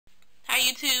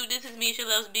YouTube, this is Misha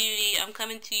Loves Beauty. I'm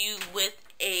coming to you with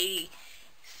a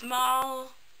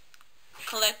small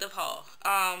collective haul.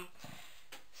 Last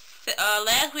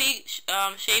week,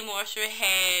 Shea Moisture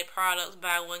had products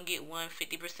buy one get one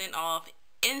 50% off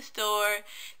in store.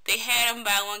 They had them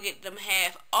buy one get them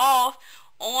half off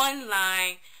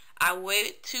online. I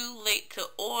waited too late to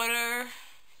order,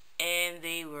 and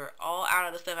they were all out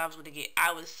of the stuff I was going to get.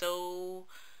 I wouldn't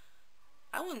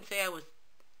say I was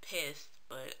pissed,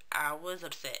 but I was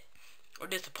upset or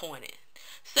disappointed.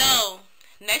 So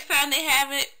next time they have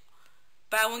it,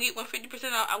 buy one get one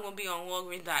 50% off, I'm gonna be on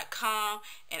Walgreens.com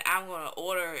and I'm gonna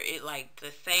order it like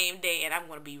the same day, and I'm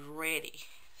gonna be ready.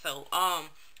 So I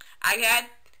got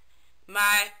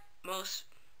my most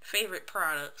favorite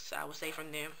products, I would say,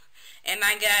 from them, and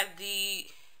I got the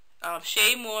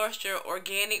Shea Moisture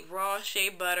Organic Raw Shea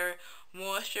Butter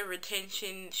Moisture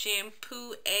Retention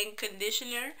Shampoo and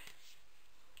Conditioner.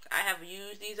 I have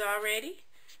used these already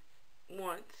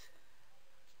once.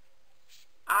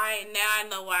 Now I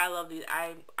know why I love these.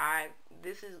 I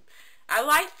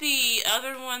like the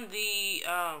other one, the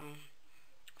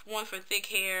one for thick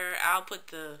hair. I'll put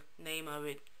the name of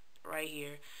it right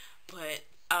here. But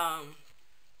I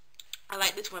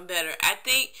like this one better. I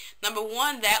think number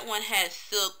one, that one has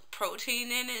silk protein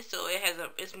in it, so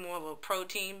it's more of a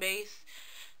protein base.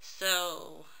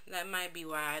 So that might be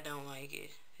why I don't like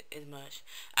it as much.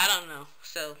 I don't know.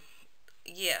 So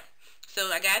yeah.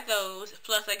 So I got those.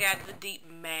 Plus I got the deep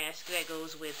mask that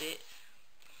goes with it.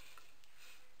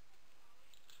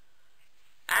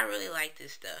 I really like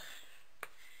this stuff.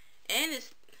 And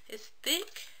it's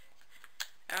thick.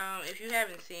 If you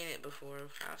haven't seen it before,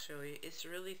 I'll show you. It's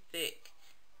really thick.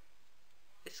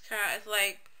 It's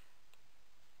like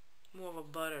more of a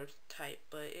butter type,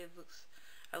 but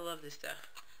I love this stuff.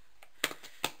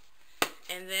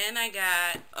 And then I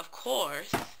got, of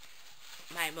course,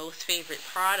 my most favorite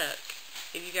product,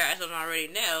 if you guys don't already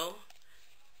know,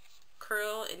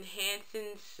 Curl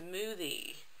Enhancing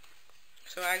Smoothie.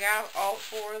 So I got all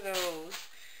four of those.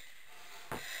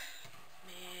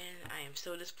 Man, I am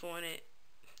so disappointed.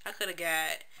 I could have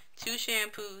got 2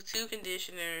 shampoos, 2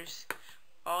 conditioners,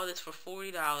 all this for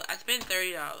 $40. I spent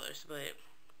 $30, but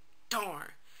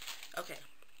darn. Okay,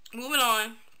 moving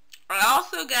on. I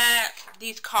also got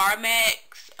these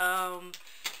Carmex.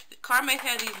 Carmex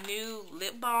has these new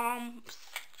lip balms.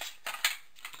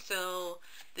 So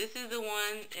this is the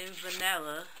one in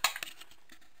vanilla.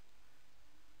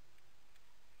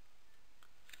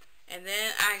 And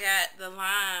then I got the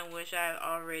lime, which I've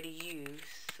already used,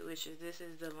 this is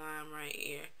the lime right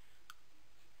here.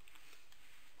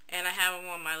 And I have them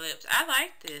on my lips. I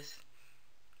like this.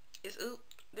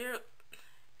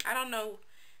 I don't know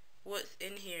what's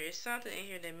in here. It's something in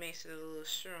here that makes it a little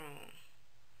strong.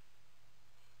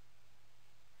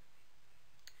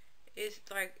 It's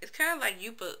kind of like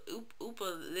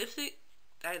Oopa lipstick.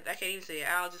 I can't even say it.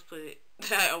 I'll just put it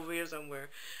over here somewhere.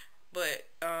 But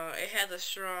it has a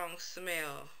strong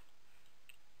smell,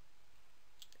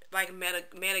 like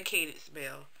medicated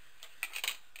smell.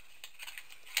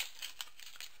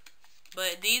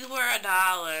 But these were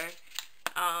 $1.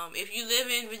 If you live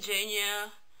in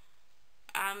Virginia,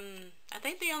 I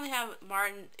think they only have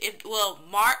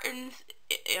Martin's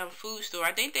food store.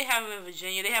 I think they have them in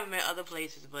Virginia. They have them in other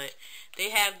places, but they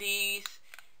have these.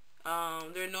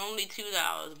 They're normally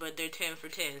 $2, but they're 10 for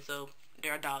 10, so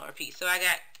they're $1 a piece. So I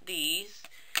got these,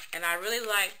 and I really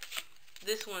like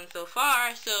this one so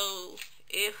far. So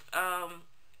if I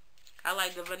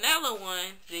like the vanilla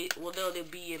one, they'll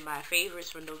be in my favorites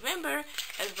for November,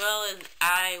 as well as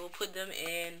I will put them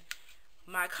in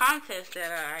my contest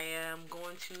that I am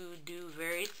going to do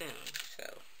very soon.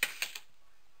 So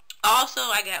also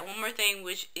I got one more thing,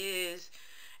 which is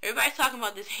everybody's talking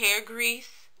about this hair grease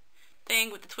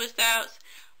thing with the twist outs.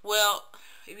 Well,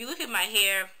 if you look at my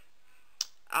hair,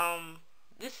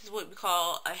 this is what we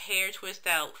call a hair twist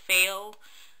out fail.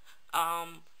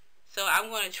 So I'm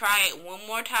going to try it one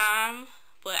more time,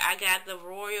 but I got the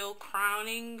Royal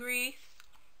Crowning Grease,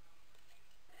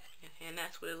 and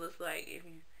that's what it looks like.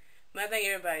 I think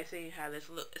everybody's seen how this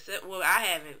looks. Well, I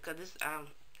haven't, because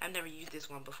I've never used this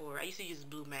one before. I used to use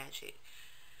Blue Magic.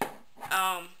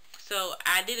 So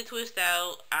I did a twist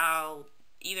out. I'll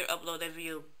either upload that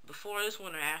video before this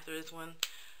one or after this one.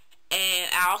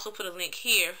 And I also put a link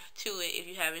here to it if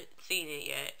you haven't seen it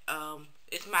yet.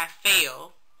 It's my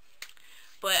fail.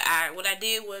 But what I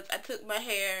did was I took my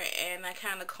hair and I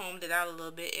kind of combed it out a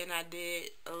little bit, and I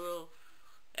did a little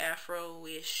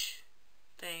afro-ish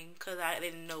thing because I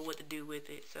didn't know what to do with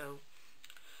it. So,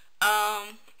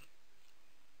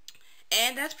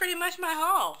 and that's pretty much my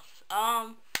haul.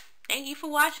 Thank you for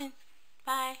watching.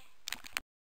 Bye.